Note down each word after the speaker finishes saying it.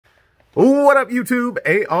What up, YouTube?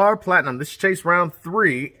 AR Platinum. This is Chase round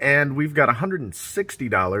 3, and we've got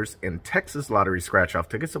 $160 in Texas Lottery scratch-off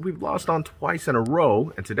tickets that we've lost on twice in a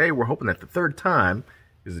row, and today we're hoping that the third time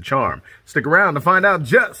is a charm. Stick around to find out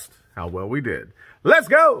just how well we did. Let's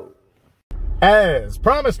go! As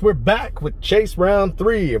promised, we're back with Chase round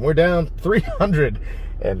 3, and we're down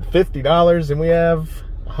 $350, and we have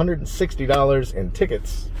 $160 in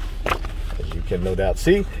tickets, as you can no doubt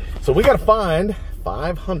see. So we got to find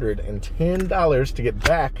 $510 to get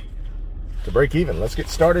back to break even. Let's get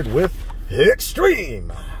started with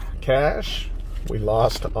Extreme Cash. We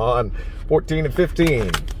lost on 14 and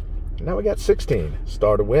 15. Now we got 16.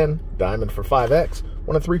 Star to win. Diamond for 5X.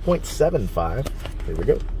 Won a 3.75. Here we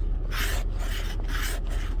go.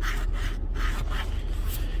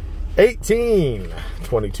 18,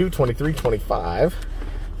 22, 23, 25,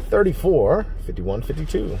 34, 51,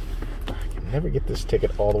 52. I can never get this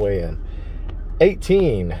ticket all the way in.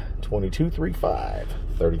 18, 22, 35,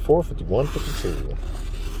 34, 51, 52.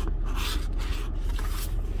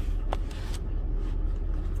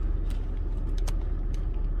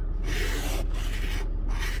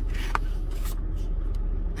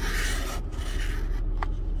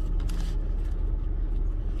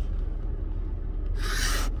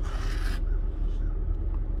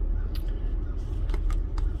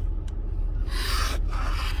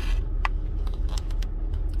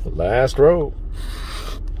 Last row.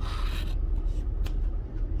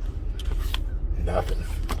 Nothing.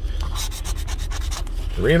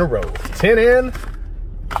 3 in a row. 10 in,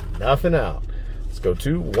 nothing out. Let's go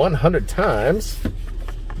to 100 times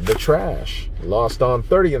the trash. Lost on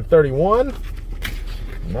 30 and 31.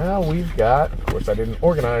 Now we've got, of course I didn't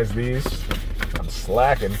organize these, I'm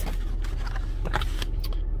slacking,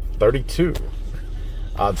 32.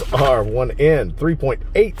 Odds are 1 in,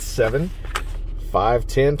 3.87. 5,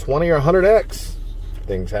 10, 20, or 100X.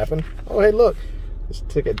 Things happen. Oh, hey, look. This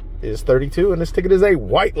ticket is 32, and this ticket is a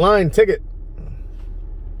white line ticket.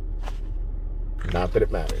 Not that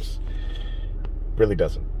it matters. Really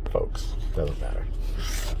doesn't, folks. Doesn't matter.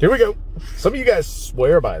 Here we go. Some of you guys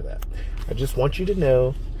swear by that. I just want you to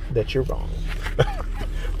know that you're wrong.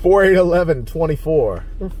 4, 8, 11, 24,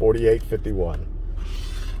 48, 51.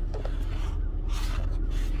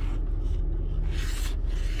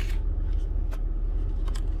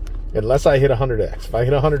 Unless I hit 100X. If I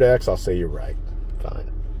hit 100X, I'll say you're right. Fine.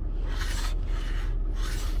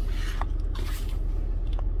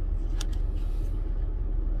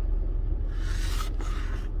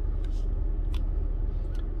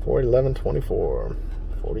 Four, 11, 24,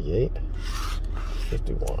 48,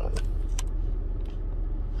 51.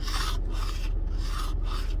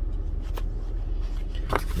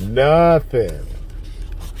 Nothing.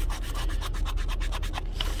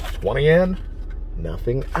 20 in.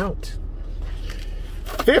 Nothing out.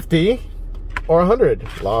 50 or 100.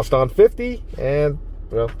 Lost on 50, and,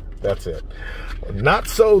 well, that's it. Not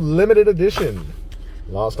so limited edition.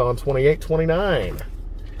 Lost on 28, 29.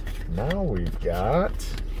 Now we've got,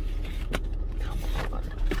 come on.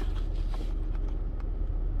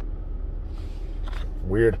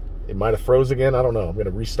 Weird. It might have froze again. I don't know. I'm going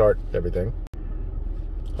to restart everything.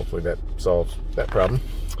 Hopefully that solves that problem.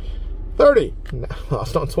 30.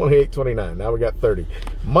 Lost on 28, 29. Now we got 30.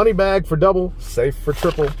 Money bag for double. Safe for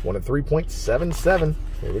triple. Won at 3.77.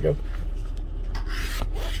 Here we go.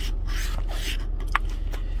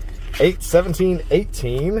 8, 17,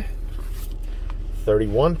 18.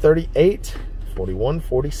 31, 38. 41,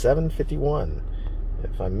 47, 51.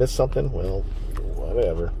 If I miss something, well,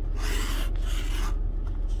 whatever.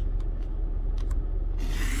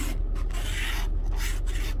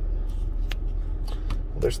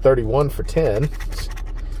 There's 31 for 10.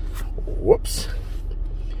 Whoops.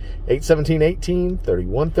 8, 17, 18,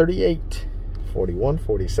 31, 38, 41,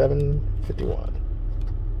 47, 51.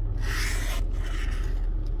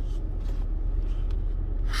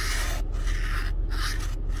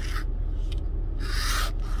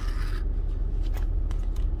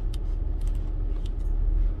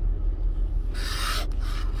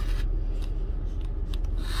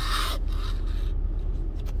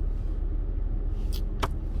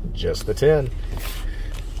 Just the 10.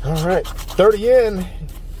 All right, 30 in,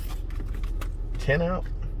 10 out.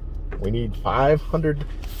 We need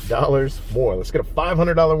 $500 more. Let's get a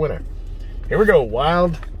 $500 winner. Here we go,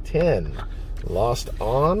 wild 10. Lost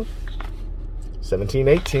on 17,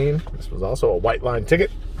 18. This was also a white line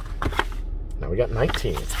ticket. Now we got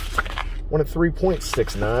 19. Won at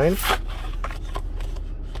 3.69.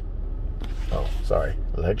 Oh, sorry,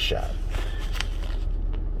 leg shot.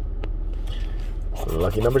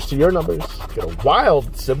 Lucky numbers to your numbers. Get a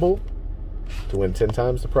wild symbol to win 10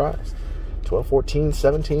 times the prize. 12, 14,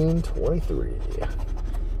 17, 23.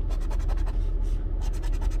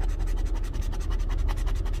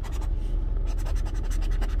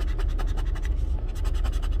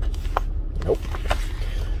 Nope.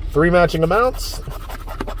 3 matching amounts.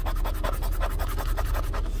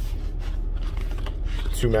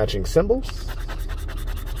 2 matching symbols.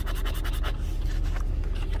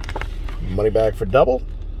 Money bag for double.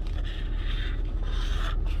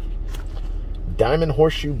 Diamond,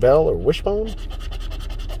 horseshoe, bell, or wishbone.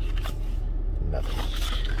 Nothing.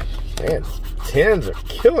 Man, 10s are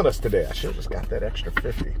killing us today. I should have just got that extra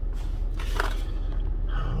 50.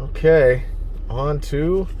 Okay, on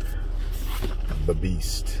to the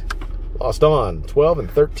beast. Lost on 12 and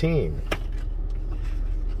 13.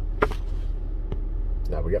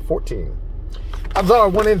 Now we got 14. Odds are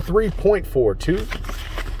 1 in 3.42.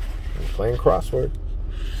 I'm playing crossword.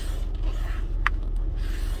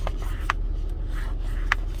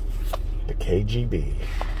 The KGB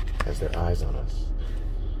has their eyes on us.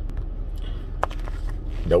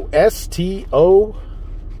 No S, T, O,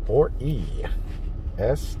 or E.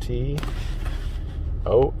 S, T,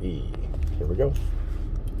 O, E. Here we go.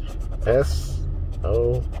 S,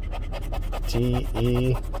 O, T,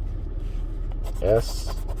 E,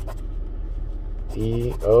 S,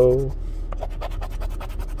 E, O,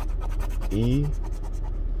 E,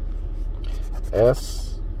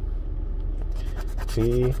 S,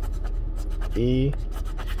 T, E,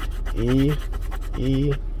 E,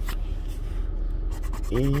 E,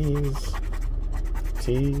 E's,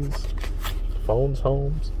 T's, phones,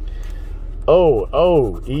 homes. O,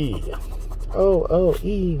 O, E. O, O,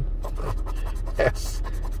 E. S,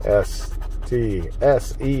 S, T,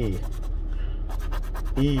 S, E,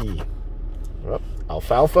 E. Oh,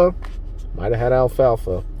 alfalfa. Might have had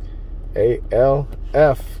alfalfa. A, L,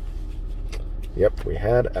 F. Yep, we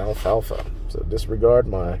had alfalfa. So disregard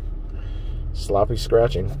my sloppy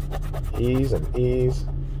scratching. E's and E's.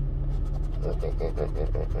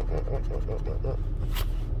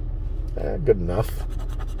 Good enough.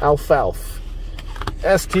 Alfalfa.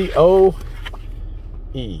 S-T-O-E.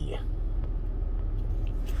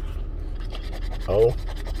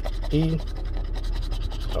 O-E.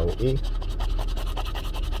 O-E.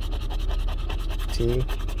 T.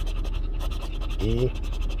 E.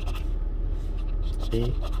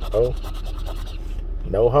 E. O.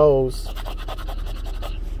 No hose.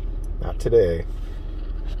 Not today.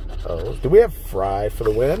 Oh, do we have Fry for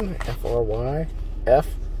the win? F-R-Y?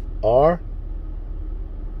 F-R?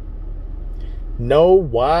 No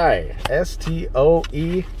Y.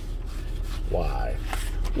 S-T-O-E. Y.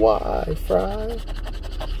 Y, Fry.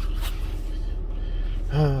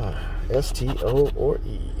 S-T-O or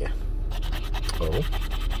E. O.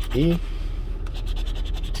 E.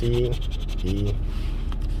 T. E.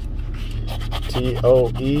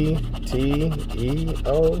 T-O-E. T. E.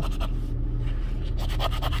 O.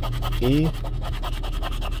 E.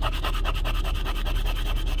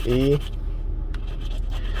 E.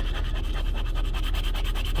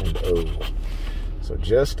 And O. So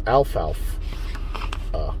just alfalfa.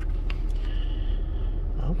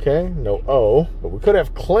 Okay, no O, but we could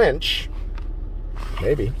have clinch.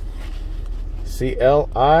 Maybe.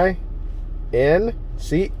 C-L-I-N-C-H.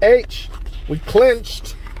 We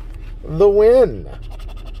clinched the win.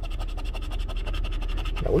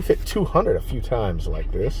 Now we've hit 200 a few times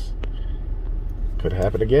like this. Could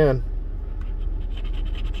happen again.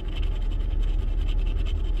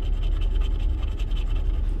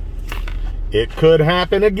 It could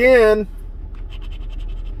happen again.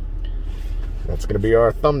 That's going to be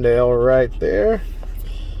our thumbnail right there.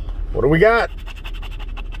 What do we got?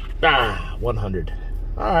 100.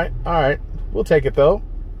 All right. We'll take it though.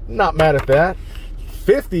 Not mad at that.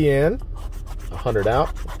 50 in, 100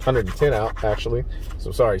 out, 110 out actually.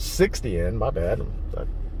 So sorry, 60 in, my bad. I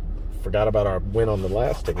forgot about our win on the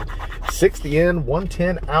last ticket. 60 in,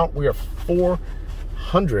 110 out. We are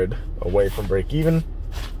 400 away from break even.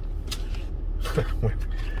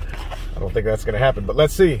 I don't think that's going to happen, but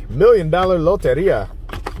let's see. $1 Million Loteria.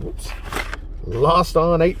 Oops. Lost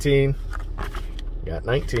on 18. Got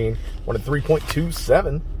 19. Won at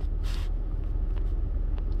 3.27.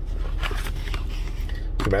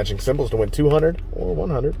 2 matching symbols to win 200 or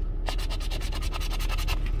 100.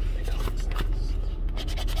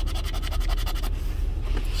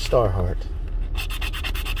 Starheart.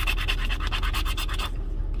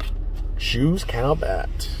 Shoes, cow,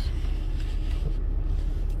 bat.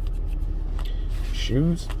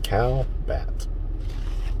 Shoes, cow, bat.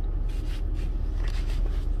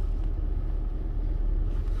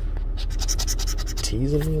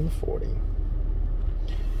 Teasing me in the 40.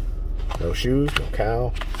 No shoes, no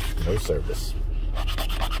cow, no service.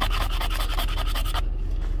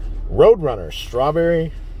 Roadrunner,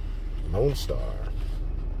 Strawberry, Lone Star.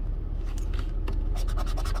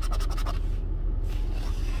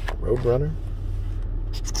 Roadrunner.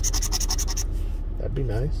 That'd be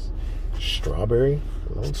nice. Strawberry,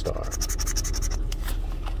 Lone Star.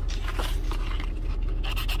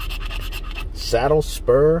 Saddle,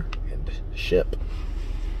 Spur, and Ship.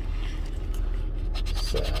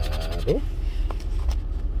 Saddle,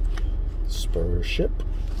 Spur, Ship.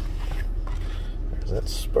 There's that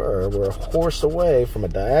Spur. We're a horse away from a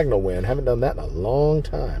diagonal win. Haven't done that in a long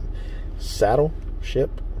time. Saddle, Ship,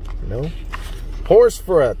 no. Horse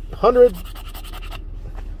for 100.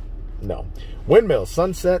 No. Windmill,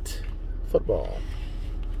 Sunset, Football.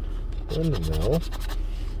 Windmill.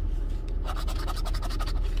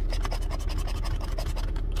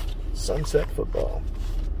 Sunset, Football.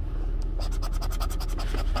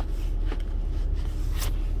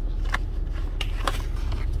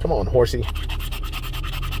 Come on, horsey.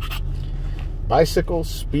 Bicycle,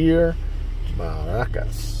 Spear,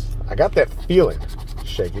 Maracas. I got that feeling.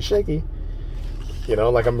 Shaky, shaky. You know,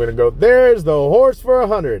 like I'm going to go, there's the horse for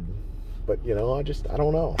 100. But, you know, I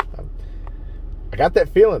don't know. I got that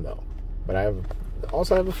feeling, though. But I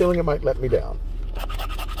also have a feeling it might let me down.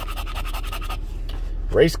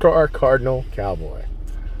 Race car, Cardinal, Cowboy.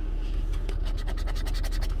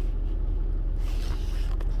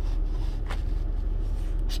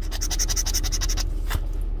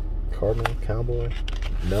 Cardinal, Cowboy,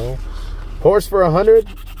 no. Horse for 100.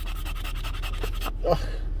 Ugh.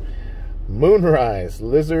 Moonrise,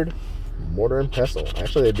 Lizard, Mortar and Pestle.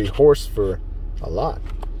 Actually, it'd be horse for a lot.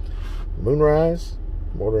 Moonrise,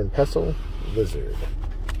 Mortar and Pestle, Lizard.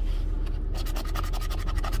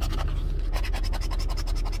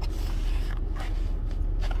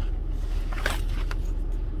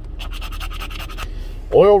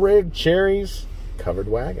 Oil Rig, Cherries, Covered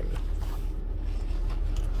Wagon.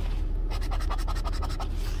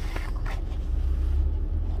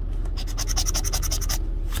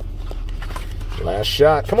 Last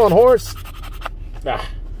shot. Come on, horse. Ah,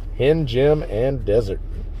 Hen, Gem, and Desert.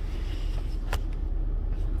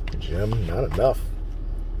 Gem, not enough.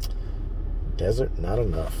 Desert, not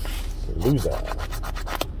enough. Loser.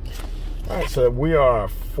 All right, so we are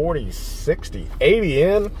 40, 60, 80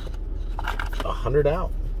 in. 100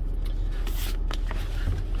 out.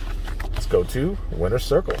 Let's go to Winner's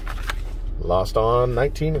Circle. Lost on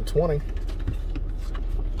 19 and 20.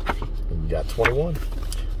 We got 21.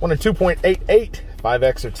 1 and 2.88.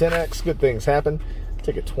 5X or 10X. Good things happen.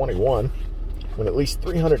 Ticket 21. Win at least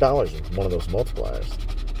 $300 in one of those multipliers.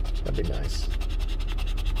 That'd be nice.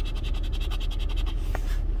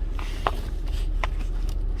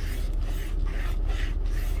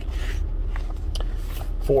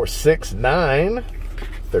 Four, 6, 9,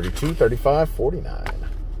 32, 35, 49.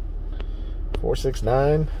 4, 6,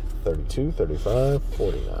 9, 32, 35,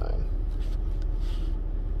 49.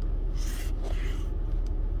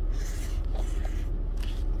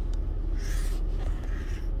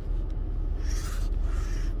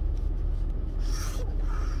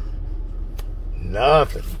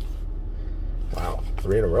 Nothing. Wow,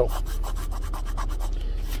 3 in a row.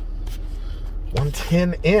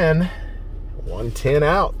 110 in. 110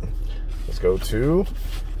 out. Let's go to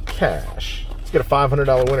cash. Let's get a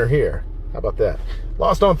 $500 winner here. How about that?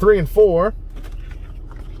 Lost on 3 and 4.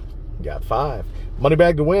 Got 5. Money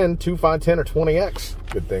bag to win. 2, 5, 10, or 20X.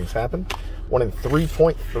 Good things happen. 1 in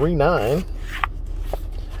 3.39.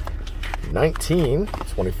 19,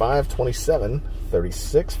 25, 27,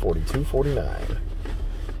 36, 42, 49.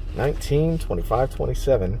 19, 25,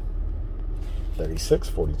 27, 36,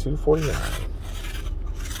 42, 49.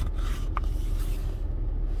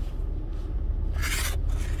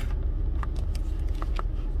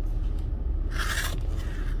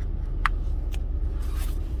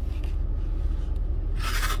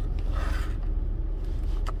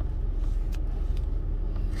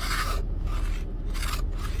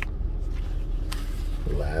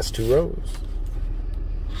 Last 2 rows.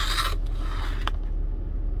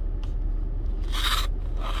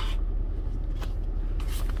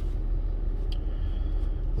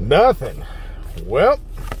 Nothing. Well,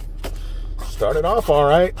 started off all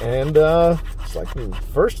right, and it's like the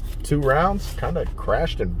first 2 rounds kind of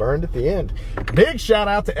crashed and burned at the end. Big shout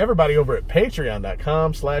out to everybody over at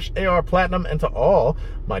patreon.com/ARPlatinum and to all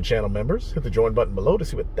my channel members. Hit the join button below to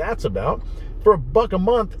see what that's about. For $1 a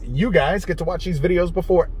month, you guys get to watch these videos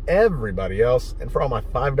before everybody else. And for all my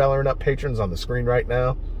 $5 and up patrons on the screen right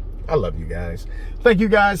now, I love you guys. Thank you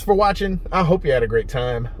guys for watching. I hope you had a great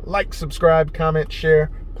time. Like, subscribe, comment,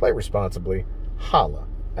 share, play responsibly. Holla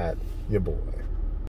at your boy.